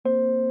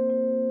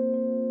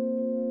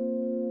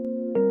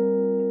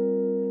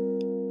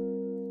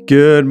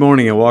Good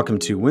morning and welcome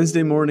to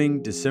Wednesday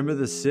morning, December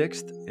the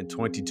 6th in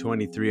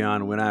 2023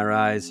 on When I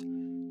Rise.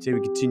 Today we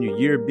continue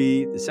Year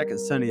B, the second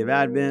Sunday of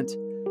Advent.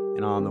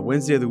 And on the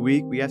Wednesday of the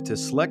week, we have to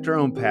select our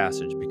own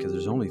passage because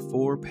there's only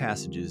 4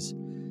 passages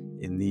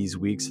in these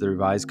weeks of the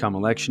Revised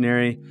Common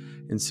Lectionary.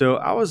 And so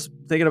I was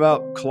thinking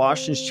about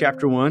Colossians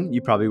chapter 1.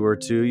 You probably were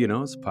too,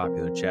 it's a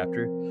popular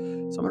chapter. So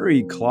I'm going to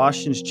read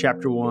Colossians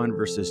chapter 1,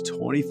 verses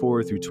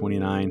 24 through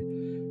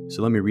 29.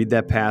 So let me read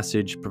that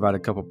passage, provide a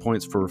couple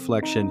points for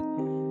reflection,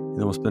 and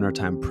then we'll spend our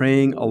time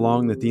praying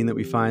along the theme that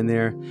we find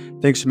there.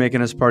 Thanks for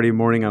making us part of your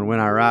morning on When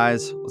I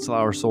Rise. Let's allow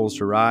our souls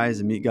to rise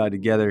and meet God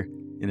together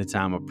in a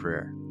time of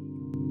prayer.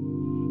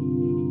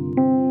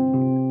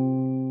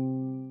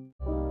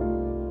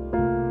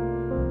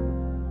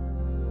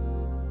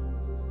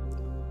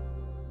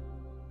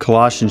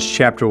 Colossians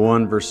chapter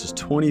 1, verses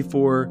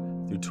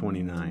 24 through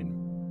 29.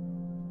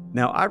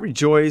 Now I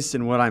rejoice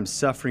in what I'm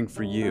suffering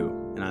for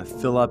you, and I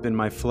fill up in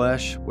my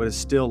flesh what is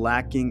still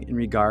lacking in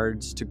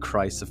regards to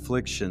Christ's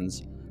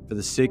afflictions for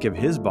the sake of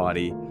his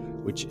body,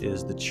 which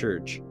is the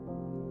church.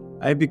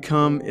 I have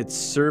become its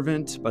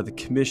servant by the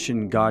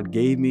commission God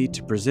gave me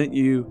to present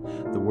you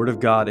the word of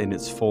God in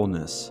its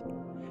fullness.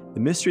 The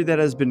mystery that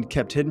has been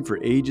kept hidden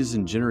for ages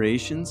and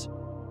generations,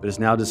 but is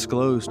now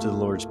disclosed to the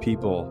Lord's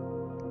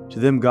people. To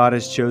them God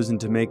has chosen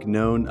to make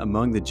known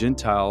among the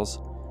Gentiles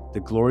the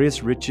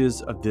glorious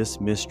riches of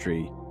this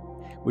mystery,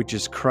 which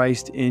is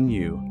Christ in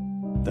you,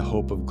 the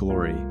hope of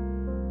glory.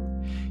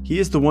 He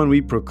is the one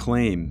we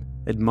proclaim,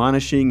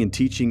 admonishing and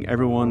teaching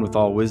everyone with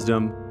all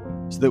wisdom,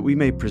 so that we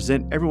may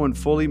present everyone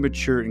fully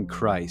mature in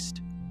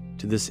Christ.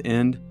 To this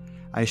end,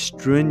 I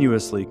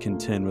strenuously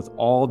contend with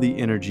all the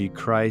energy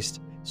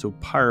Christ so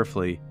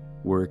powerfully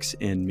works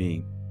in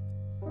me.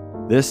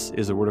 This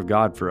is the word of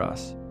God for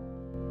us.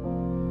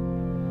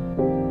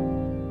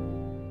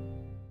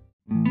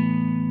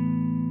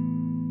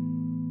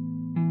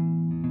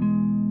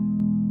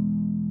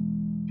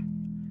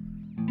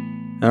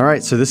 All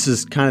right, so this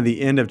is kind of the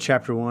end of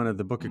chapter 1 of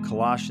the book of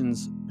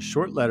Colossians, a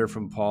short letter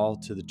from Paul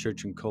to the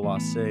church in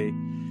Colossae,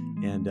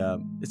 and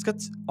it's got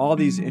all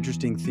these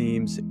interesting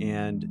themes,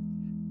 and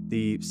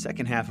the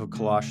second half of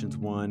Colossians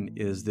 1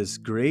 is this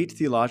great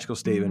theological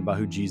statement about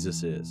who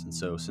Jesus is. And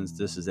so since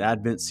this is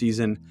Advent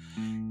season,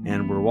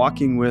 and we're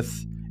walking with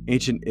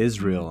ancient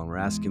Israel, and we're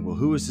asking, well,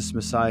 who is this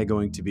Messiah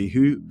going to be?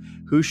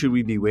 Who should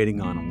we be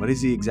waiting on, and what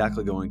is he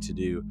exactly going to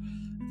do?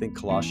 I think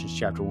Colossians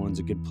chapter 1 is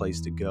a good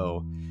place to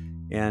go.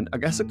 And I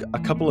guess a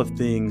couple of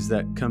things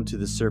that come to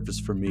the surface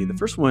for me. The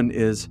first one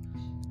is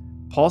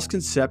Paul's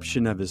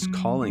conception of his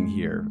calling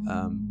here.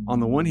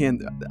 On the one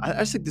hand, I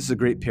just think this is a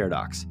great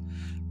paradox.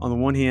 On the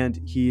one hand,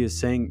 he is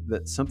saying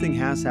that something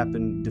has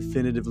happened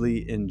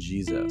definitively in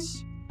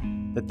Jesus,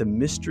 that the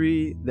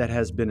mystery that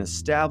has been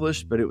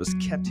established, but it was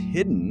kept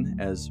hidden,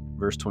 as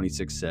verse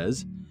 26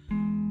 says,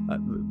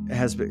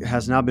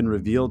 has now been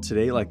revealed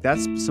today. Like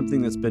that's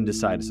something that's been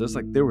decided. So it's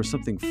like there was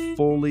something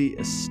fully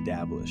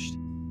established,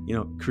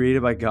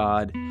 created by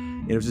God,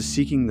 and it was just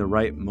seeking the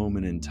right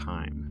moment in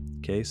time.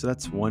 Okay, so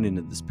that's one end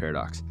of this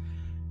paradox.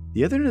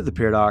 The other end of the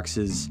paradox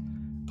is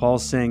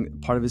Paul's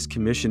saying part of his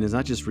commission is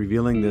not just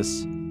revealing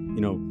this,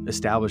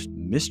 established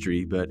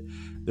mystery, but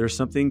there's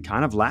something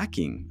kind of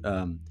lacking.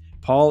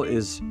 Paul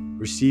is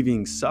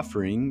receiving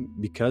suffering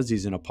because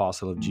he's an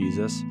apostle of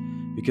Jesus,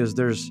 because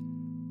there's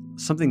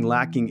something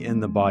lacking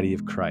in the body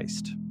of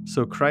Christ.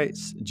 So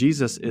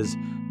Jesus is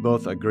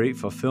both a great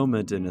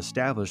fulfillment and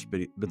established,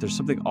 but there's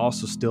something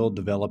also still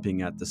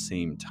developing at the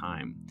same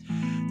time.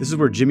 This is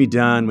where Jimmy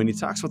Dunn, when he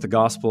talks about the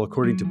gospel,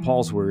 according to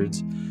Paul's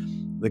words,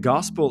 the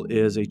gospel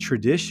is a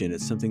tradition.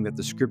 It's something that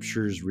the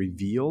scriptures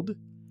revealed,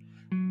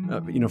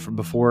 from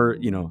before,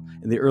 in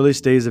the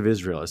earliest days of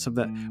Israel. It's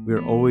something that we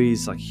are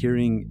always like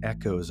hearing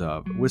echoes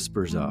of,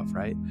 whispers of,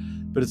 right?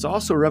 But it's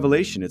also a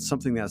revelation. It's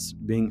something that's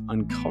being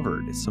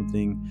uncovered. It's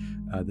something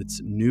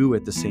that's new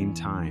at the same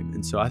time.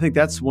 And so I think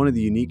that's one of the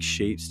unique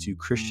shapes to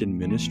Christian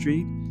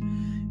ministry,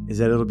 is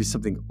that it'll be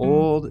something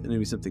old and it'll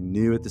be something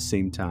new at the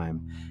same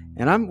time.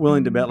 And I'm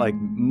willing to bet, like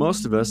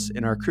most of us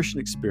in our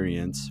Christian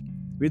experience,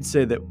 we'd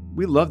say that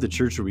we love the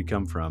church where we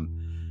come from.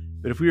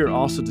 But if we were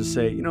also to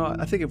say,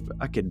 I think if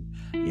I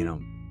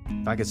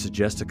could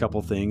suggest a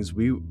couple things,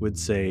 we would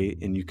say,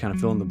 and you kind of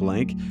fill in the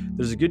blank,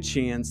 there's a good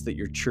chance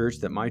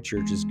that my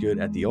church is good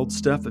at the old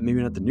stuff, but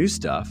maybe not the new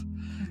stuff.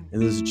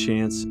 And there's a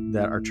chance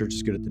that our church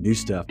is good at the new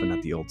stuff, but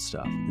not the old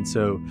stuff. And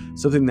so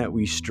something that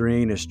we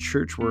strain as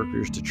church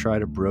workers to try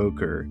to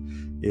broker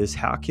is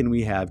how can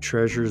we have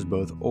treasures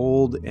both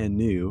old and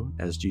new,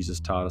 as Jesus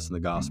taught us in the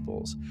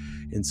Gospels.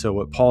 And so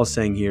what Paul is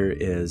saying here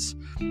is,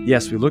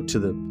 yes, we look to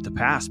the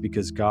past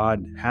because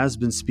God has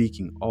been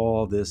speaking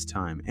all this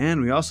time.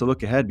 And we also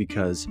look ahead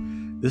because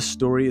this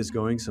story is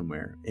going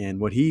somewhere.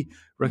 And what he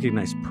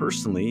recognized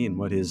personally and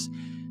what his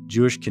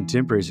Jewish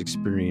contemporaries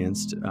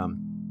experienced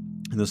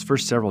in those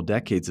first several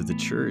decades of the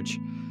church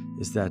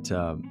is that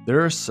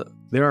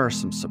there are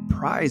some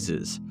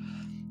surprises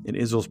in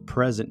Israel's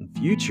present and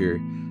future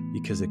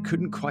because it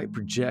couldn't quite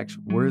project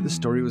where the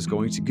story was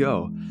going to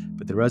go.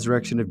 But the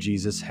resurrection of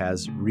Jesus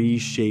has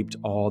reshaped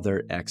all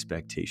their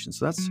expectations.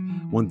 So that's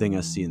one thing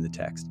I see in the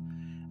text.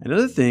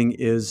 Another thing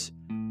is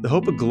the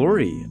hope of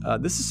glory.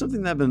 This is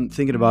something that I've been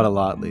thinking about a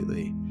lot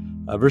lately.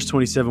 Verse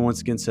 27 once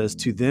again says,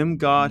 "To them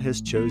God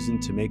has chosen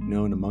to make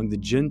known among the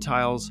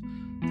Gentiles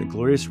the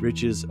glorious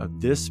riches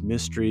of this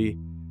mystery,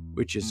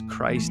 which is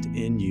Christ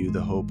in you,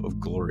 the hope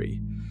of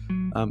glory."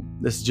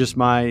 This is just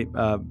my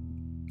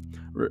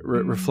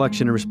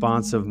reflection and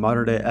response of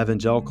modern day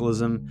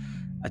evangelicalism.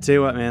 I tell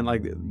you what, man,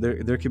 like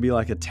there could be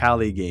like a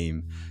tally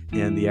game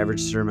in the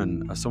average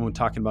sermon of someone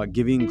talking about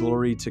giving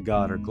glory to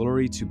God or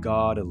glory to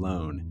God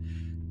alone.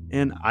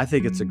 And I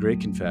think it's a great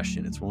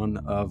confession. It's one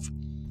of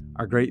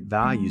our great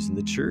values in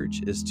the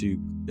church is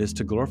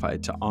to glorify,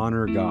 to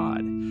honor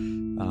God.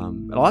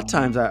 A lot of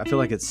times I feel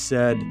like it's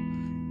said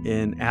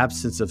in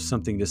absence of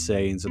something to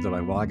say. And so they're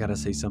like, well, I got to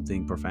say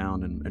something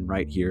profound and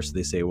right here. So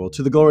they say, well,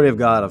 to the glory of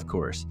God, of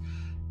course.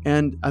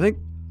 And I think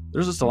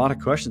there's just a lot of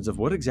questions of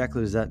what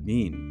exactly does that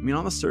mean? I mean,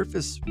 on the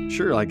surface,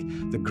 sure, like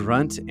the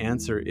grunt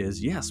answer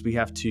is, yes, we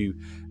have to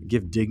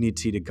give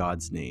dignity to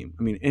God's name.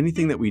 I mean,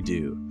 anything that we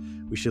do,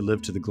 we should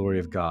live to the glory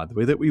of God. The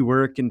way that we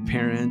work and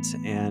parent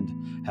and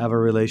have our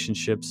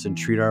relationships and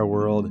treat our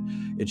world,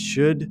 it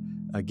should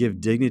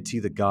give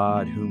dignity to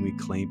God whom we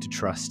claim to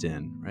trust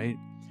in, right?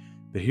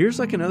 But here's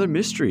like another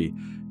mystery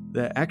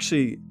that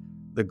actually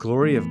the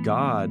glory of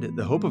God,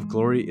 the hope of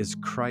glory is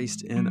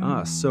Christ in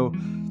us. So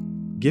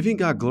giving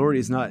God glory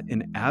is not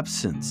an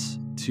absence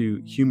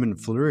to human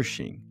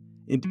flourishing,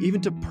 and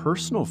even to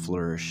personal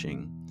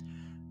flourishing.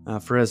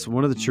 For as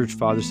one of the church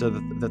fathers said,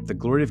 that the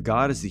glory of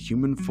God is the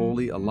human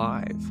fully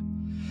alive.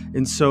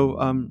 And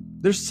so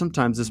there's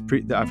sometimes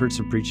I've heard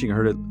some preaching. I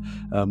heard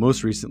it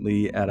most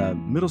recently at a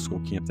middle school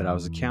camp that I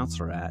was a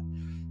counselor at.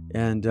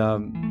 And,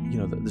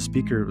 the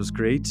speaker was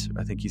great.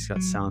 I think he's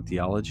got sound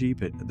theology.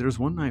 But there was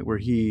one night where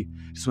he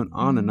just went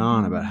on and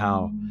on about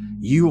how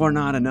you are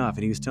not enough.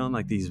 And he was telling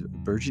like these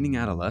burgeoning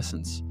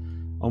adolescents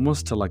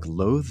almost to like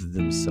loathe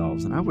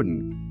themselves. And I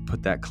wouldn't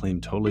put that claim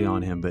totally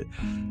on him. But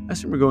I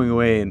just remember going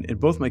away and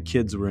both my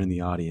kids were in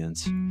the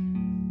audience.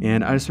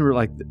 And I just remember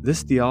like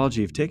this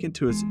theology, if taken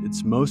to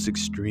its most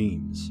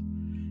extremes,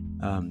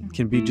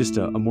 can be just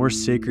a more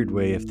sacred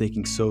way of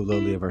thinking so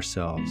lowly of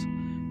ourselves.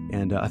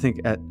 And I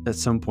think at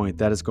some point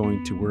that is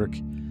going to work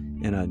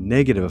in a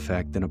negative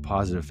effect than a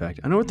positive effect.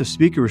 I know what the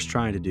speaker was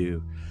trying to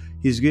do.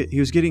 He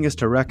was getting us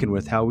to reckon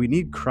with how we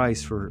need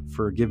Christ for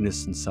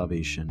forgiveness and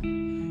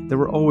salvation, that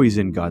we're always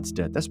in God's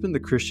debt. That's been the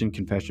Christian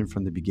confession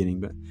from the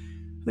beginning. But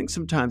I think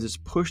sometimes it's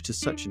pushed to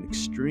such an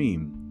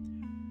extreme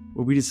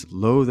where we just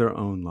loathe our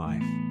own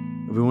life.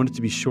 We want it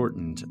to be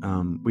shortened.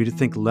 We to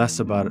think less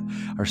about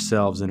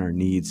ourselves and our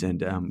needs.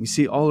 And we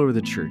see all over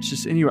the church,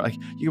 just anywhere, like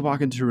you can walk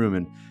into a room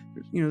and,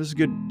 there's a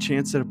good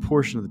chance that a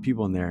portion of the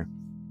people in there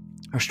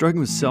are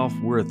struggling with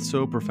self-worth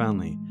so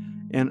profoundly.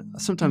 And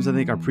sometimes I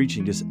think our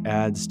preaching just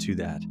adds to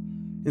that.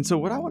 And so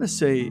what I want to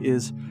say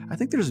is, I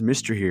think there's a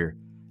mystery here.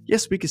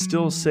 Yes, we could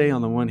still say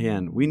on the one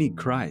hand, we need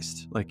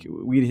Christ. Like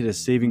we need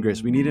His saving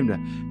grace. We need Him to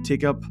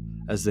take up,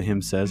 as the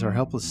hymn says, our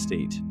helpless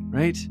state,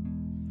 right?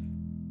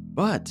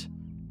 But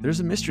there's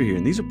a mystery here.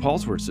 And these are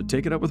Paul's words. So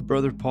take it up with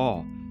Brother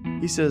Paul.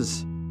 He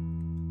says,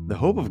 the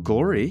hope of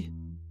glory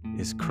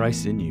is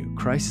Christ in you.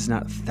 Christ is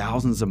not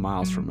thousands of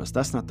miles from us.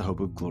 That's not the hope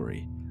of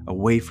glory,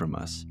 away from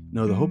us.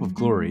 No, the hope of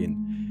glory,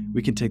 and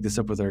we can take this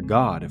up with our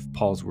God if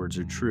Paul's words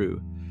are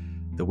true.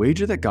 The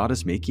wager that God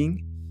is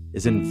making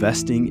is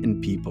investing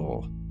in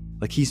people.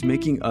 Like He's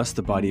making us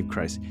the body of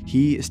Christ.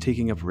 He is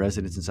taking up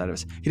residence inside of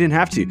us. He didn't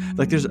have to.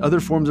 Like there's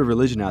other forms of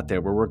religion out there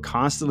where we're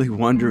constantly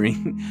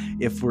wondering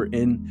if we're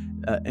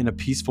in a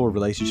peaceful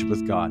relationship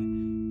with God.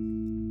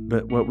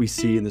 But what we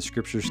see in the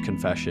Scriptures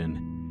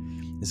confession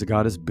is that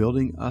God is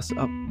building us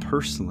up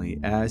personally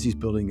as He's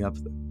building up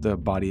the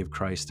body of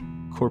Christ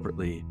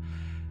corporately.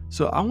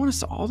 So I want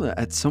us all to,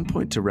 at some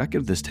point, to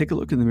reckon this, take a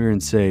look in the mirror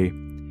and say,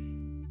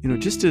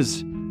 just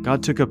as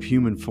God took up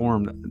human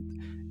form,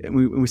 and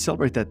we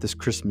celebrate that this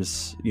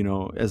Christmas,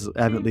 as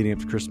Advent leading up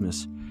to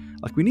Christmas,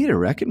 like we need to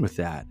reckon with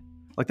that.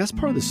 Like that's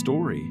part of the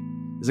story,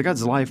 is that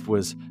God's life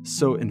was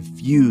so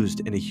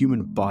infused in a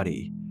human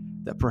body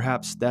that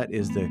perhaps that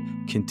is the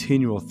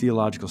continual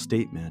theological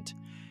statement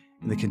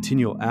and the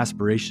continual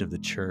aspiration of the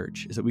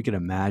church, is that we can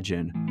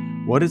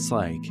imagine what it's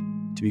like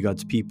to be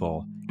God's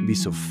people and be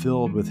so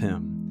filled with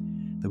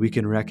Him that we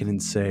can reckon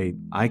and say,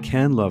 I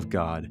can love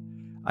God,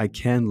 I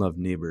can love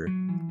neighbor,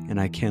 and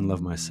I can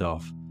love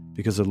myself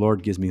because the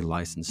Lord gives me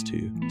license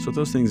to. So with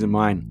those things in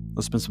mind,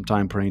 let's spend some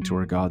time praying to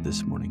our God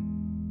this morning.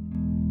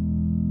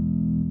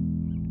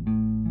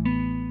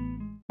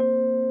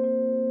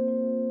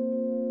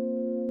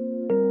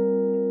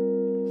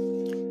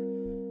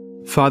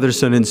 Father,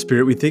 Son, and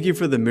Spirit, we thank You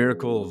for the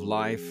miracle of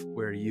life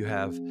where You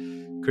have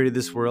created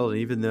this world. And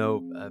even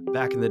though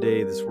back in the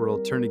day this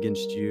world turned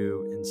against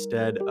You,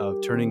 instead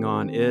of turning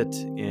on it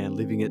and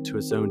leaving it to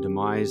its own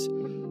demise,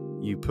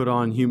 You put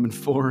on human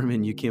form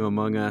and You came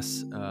among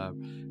us,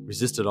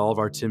 resisted all of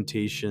our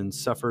temptations,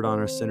 suffered on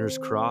our sinner's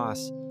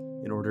cross,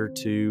 in order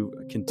to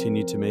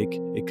continue to make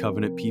a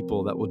covenant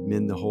people that would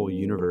mend the whole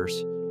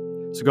universe.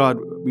 So God,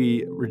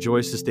 we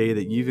rejoice this day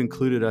that you've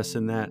included us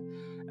in that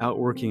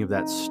outworking of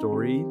that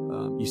story.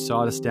 You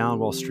sought us down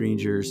while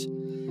strangers,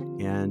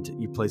 and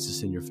you placed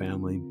us in your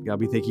family. God,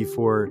 we thank you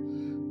for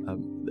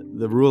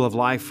the rule of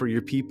life for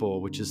your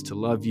people, which is to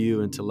love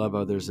you and to love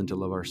others and to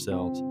love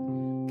ourselves.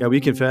 God, we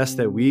confess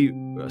that we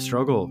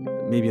struggle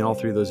maybe in all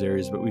three of those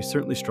areas, but we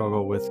certainly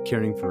struggle with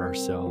caring for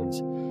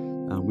ourselves.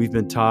 We've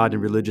been taught in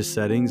religious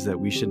settings that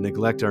we should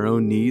neglect our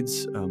own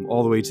needs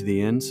all the way to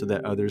the end so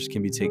that others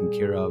can be taken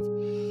care of.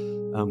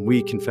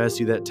 We confess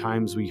to you that at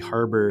times we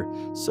harbor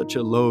such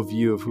a low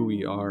view of who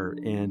we are,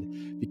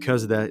 and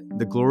because of that,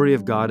 the glory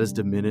of God is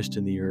diminished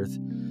in the earth.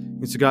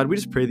 And so, God, we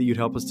just pray that you'd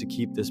help us to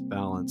keep this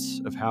balance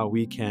of how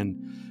we can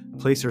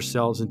place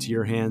ourselves into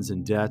your hands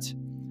in debt,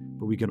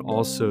 but we can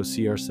also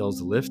see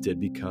ourselves lifted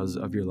because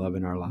of your love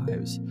in our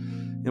lives.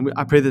 And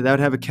I pray that that would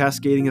have a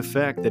cascading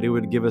effect, that it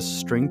would give us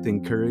strength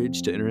and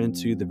courage to enter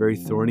into the very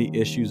thorny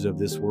issues of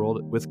this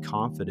world with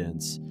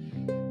confidence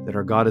that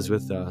our God is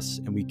with us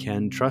and we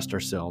can trust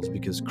ourselves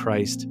because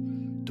Christ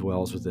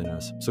dwells within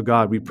us. So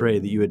God, we pray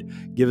that you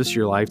would give us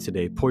your life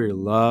today, pour your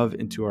love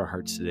into our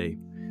hearts today.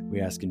 We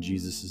ask in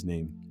Jesus'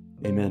 name.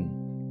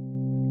 Amen.